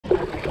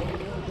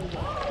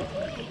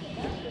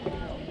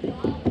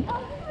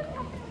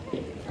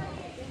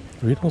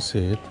We don't see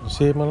it. You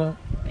see it, Mala?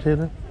 See it?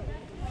 No.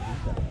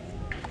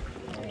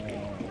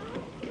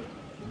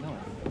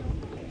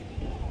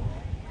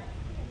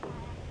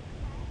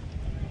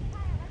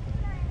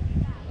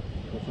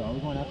 So are we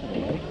going out to the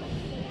lake?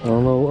 I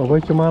don't know.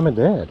 Where's your mom and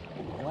dad?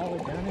 Why are we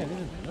down here? This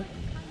is look.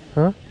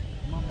 Huh?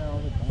 Mom and all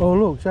the time. Oh,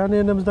 look. Johnny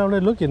and them's down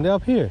there looking. They're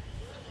up here.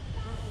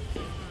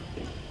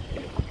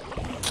 They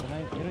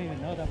don't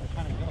even know that we're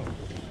trying to go.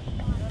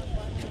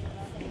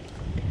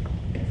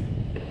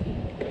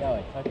 Yeah,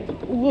 like, touch it.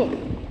 Ooh, look.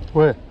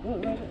 Where?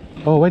 Look, right.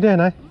 Oh, right there,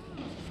 Nai.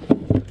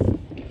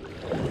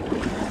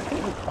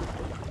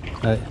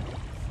 Right.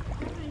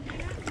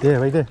 Yeah,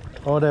 right there.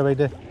 Oh, there, right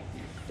there.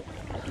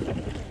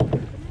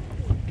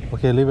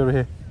 Okay, leave it right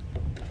here.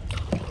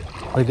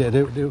 Right there.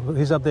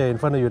 He's up there in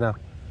front of you now.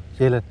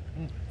 Jalen.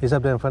 He's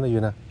up there in front of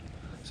you now.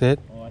 See it?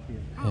 Oh, I see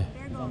it. Yeah.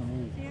 There it goes.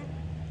 See it?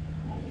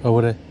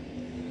 Over there.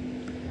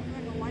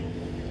 Like a white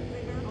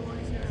figure.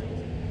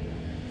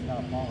 It's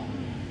not falling.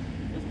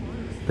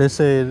 They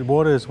say the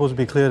water is supposed to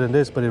be clearer than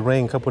this, but it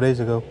rained a couple days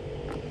ago.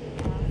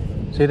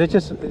 See, they're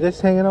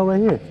just hanging out right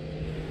here.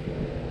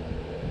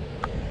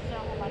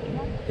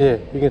 Yeah,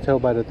 you can tell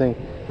by the thing.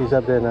 He's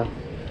up there now.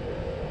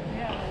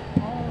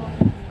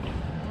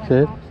 See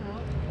it?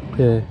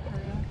 Yeah.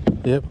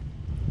 Yep.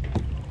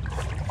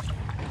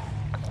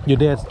 Your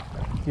dad's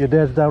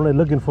down there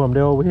looking for him.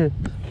 They're over here.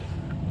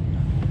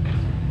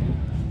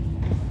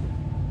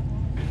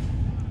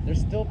 They're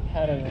still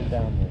paddling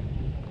down there.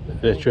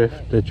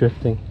 They're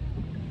drifting.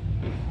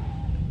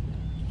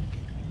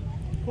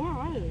 Where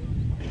are they?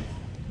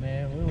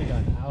 Man, we only got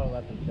an hour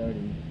left and 30.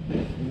 We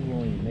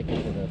won't even make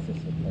it to the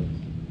sister place.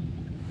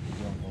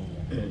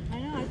 I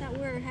know, I thought we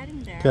were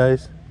heading there.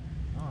 Guys,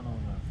 I don't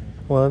know.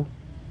 1,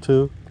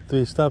 2,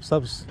 3. Stop.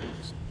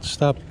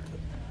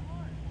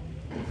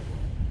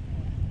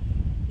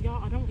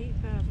 Y'all, I don't eat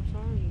fast, I'm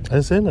sorry. I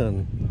didn't say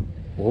nothing.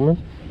 Woman.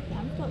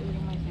 I'm still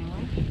eating my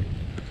sandwich.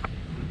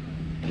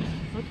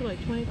 I took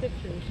like 20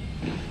 pictures.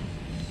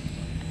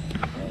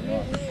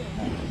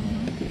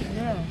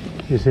 Yeah.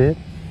 You see it?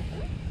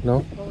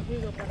 No? Oh,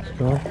 here's up on that.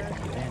 No?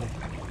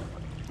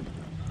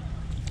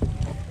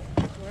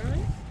 Where are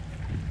they?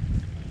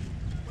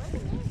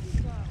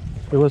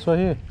 It was right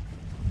here.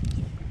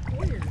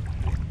 Weird.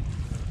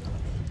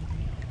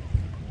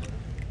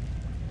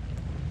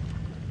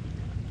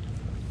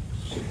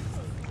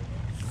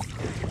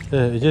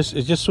 Yeah, it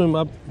just swim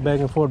up, back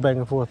and forth, back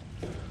and forth.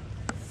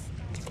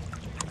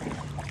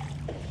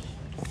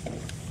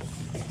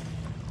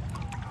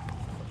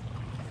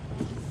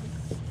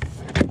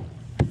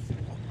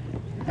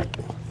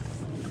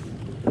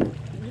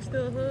 You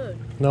still hood?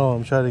 No,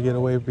 I'm trying to get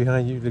away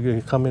behind you. They're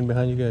gonna come in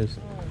behind you guys.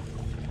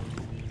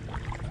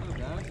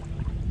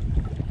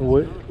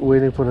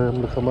 Waiting for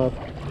them to come up.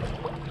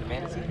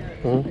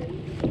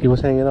 Manatee? He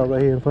was hanging out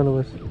right here in front of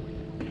us.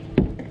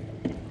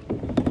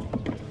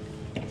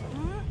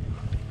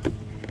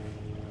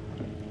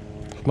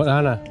 But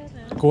Anna,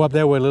 go up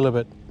that way a little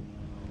bit.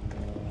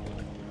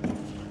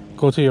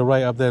 Go to your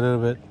right up there a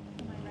little bit.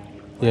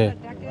 Yeah.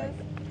 That deck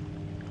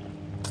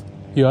is?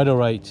 Your other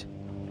right.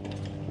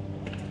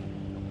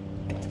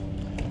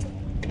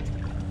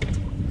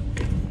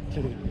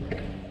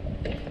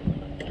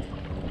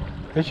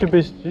 You should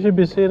be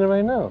seeing it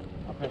right now.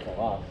 I'm pretty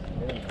lost.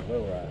 They don't know where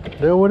we're at.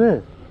 They're over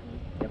there.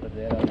 Yeah, but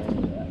they don't know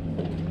where we're at.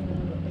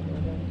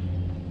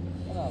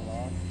 We're not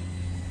lost.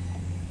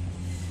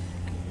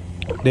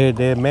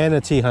 They're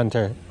manatee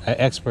hunter, an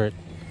expert.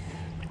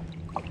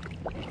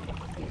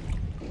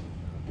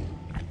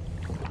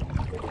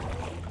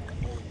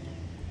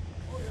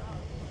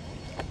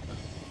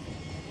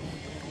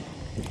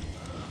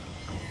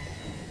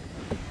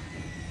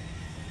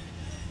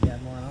 Yeah,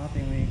 more. I don't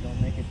think we ain't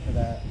gonna make it to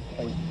that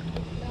place.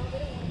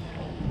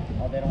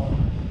 Oh, they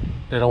don't.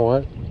 They don't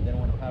what? They don't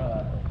want to paddle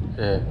out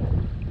there.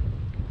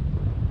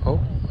 Yeah. Oh,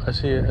 I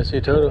see it. I see a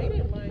turtle. We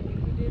did like,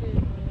 we did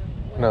it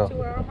No.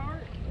 2 hour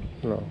mark?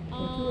 No.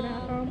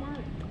 2.5 hour mark?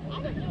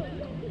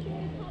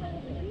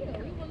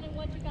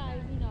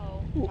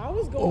 I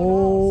was going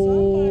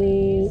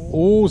off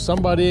Oh,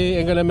 somebody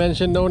ain't gonna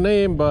mention no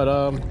name, but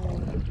I was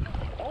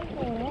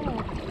going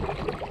off.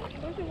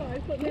 First of all, they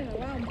put me in a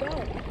round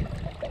boat.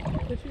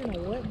 Put you in a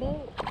wet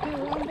boat? In a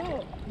round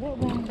boat?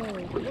 What round boat?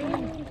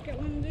 Get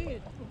one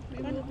did.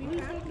 Maybe we'll be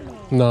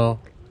happy. no.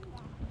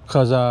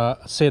 Cause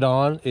sit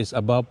on is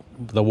above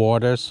the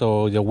water,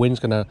 so the wind's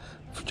gonna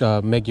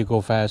make you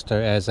go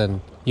faster. As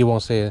in, you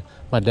won't say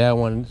my dad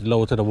went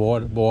low to the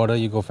water,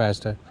 you go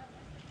faster.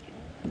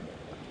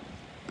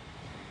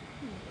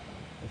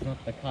 It's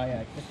not the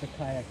kayak, it's the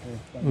kayaker.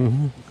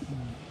 Mm-hmm.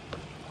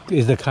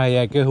 Is the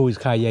kayaker who is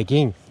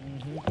kayaking.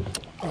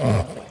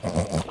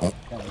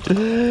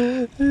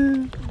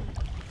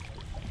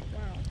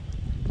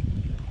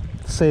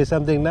 Say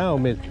something now,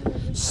 miss.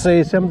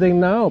 Say something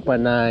now,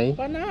 Panay.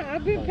 But now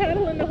I've been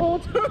paddling the whole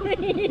time. What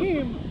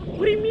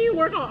do you mean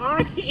work on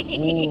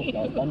arguing? Ooh,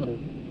 that thunder.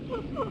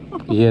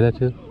 You hear that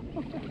too?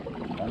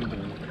 Thunder.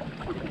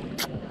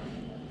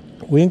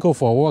 We didn't go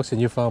for walks and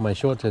you found my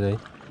short today.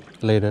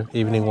 Later,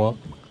 evening walk.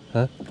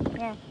 Huh?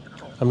 Yeah.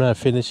 I'm not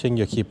finishing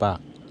your kipa.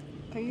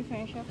 Can you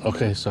finish it?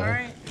 Okay, All sorry.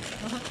 right.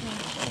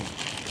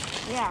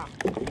 Yeah.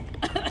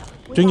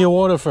 Drink your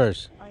water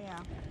first. Oh yeah.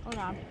 Hold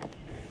on.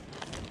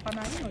 Oh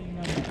no, you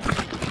know that.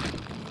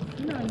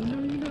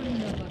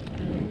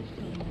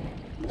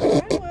 I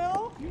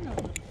will.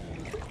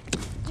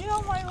 You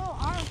know my little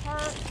arms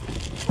hurt.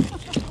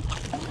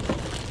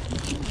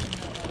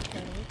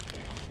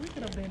 We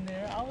could have been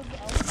there. I was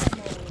on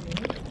my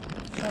way.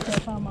 After I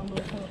found my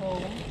little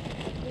hole.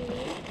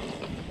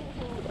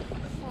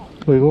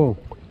 Where you going?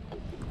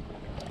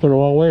 Go the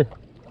wrong way.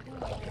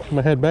 I'm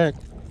gonna head back.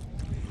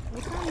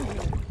 What time is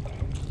it?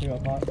 2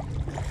 o'clock.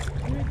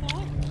 3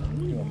 o'clock?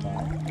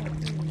 2:05.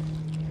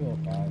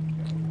 2:05.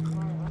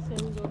 Alright, I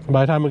said we go. By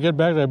the time we get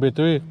back, that'll be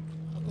 3. Okay.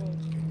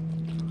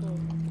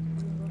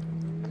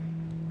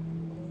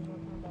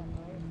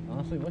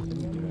 Honestly, what's the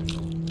movie right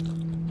now?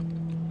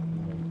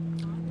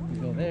 If we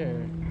go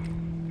there,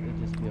 it'd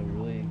just be a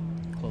really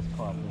close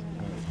call at this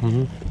point.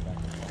 Mm-hmm.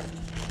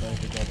 But if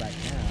we go back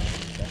now,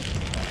 it's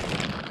definitely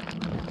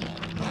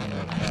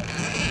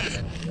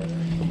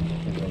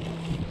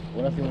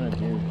what else do you want to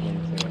do when you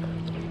say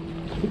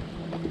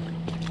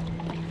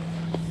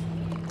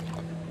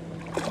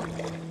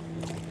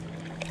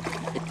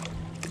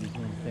you just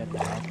want to stay at the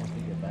house once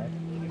we get back?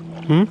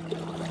 Hmm? You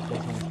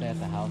just want to stay at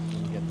the house when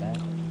we get back?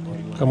 Or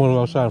you I'm gonna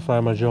go outside and fly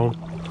my drone.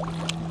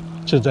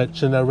 Since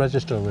I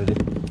registered already.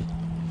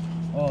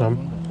 Oh, you want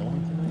to go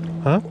bowling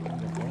tonight? Huh? You want to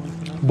go bowling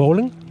tonight?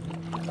 Bowling?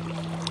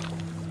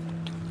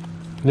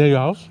 Near your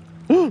house?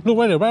 Look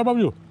right there, right above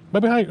you.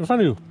 Right behind, in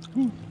front of you.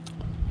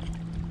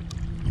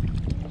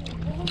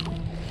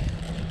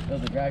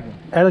 There's a dragon.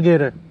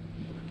 Alligator.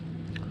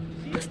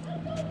 Did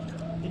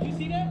you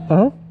see that?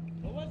 Uh-huh.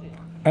 What was it?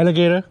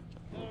 Alligator.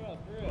 No,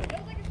 for real. It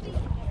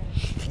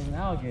was an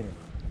alligator.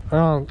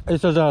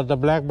 It's just the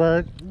black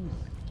bird.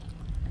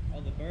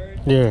 Oh, the bird?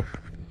 Yeah.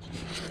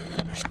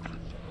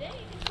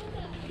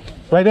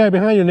 Right there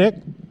behind you, Nick.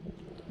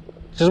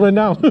 Just went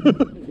down. A nice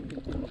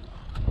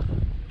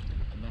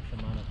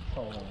amount of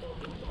soul.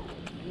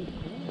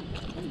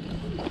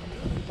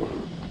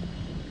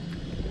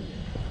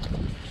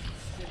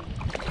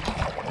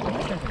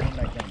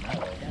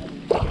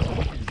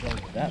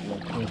 That way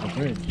towards the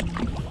bridge.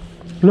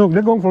 Look,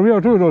 they're going for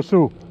real too, those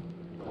two.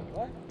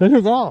 What? They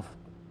took off.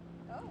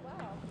 Oh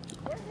wow.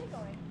 Where are they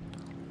going?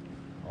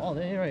 Oh,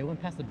 they already went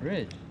past the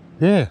bridge.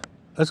 Yeah.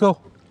 Let's go.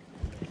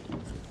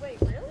 Wait,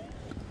 really?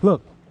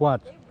 Look,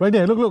 watch. Right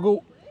there. Look, look,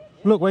 go.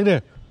 Look, right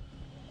there.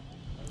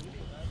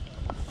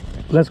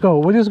 Let's go.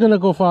 We're just gonna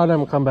go follow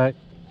them and come back.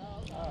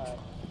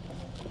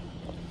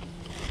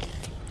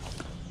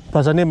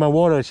 Plus, I need my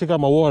water. She got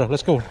my water.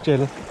 Let's go,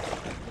 Jalen.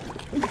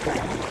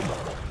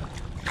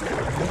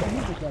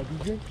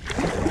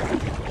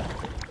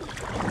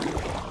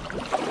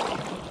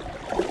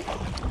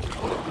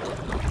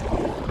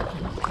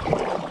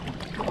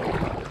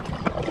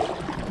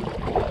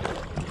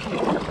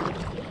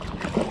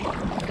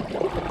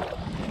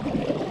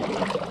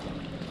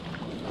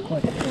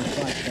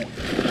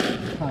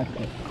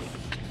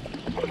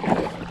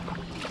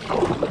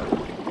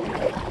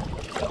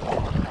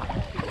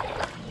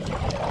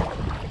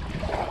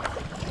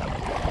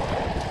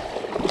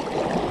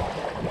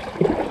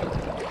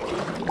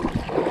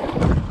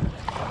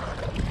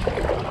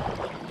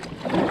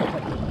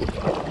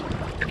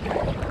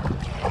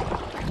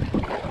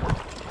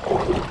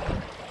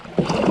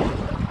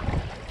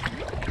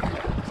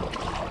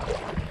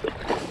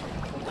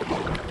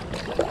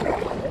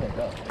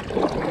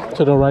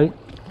 To the right.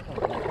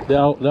 They're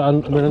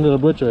under the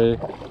bridge already.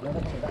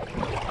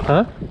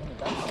 Huh?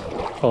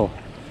 Oh.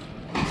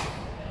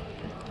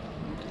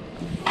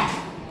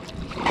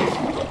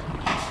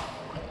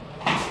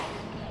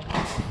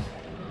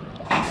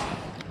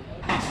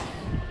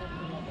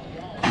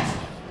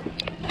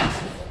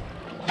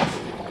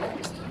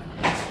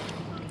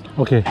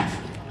 Okay.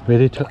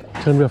 Ready?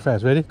 Turn real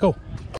fast. Ready? Go.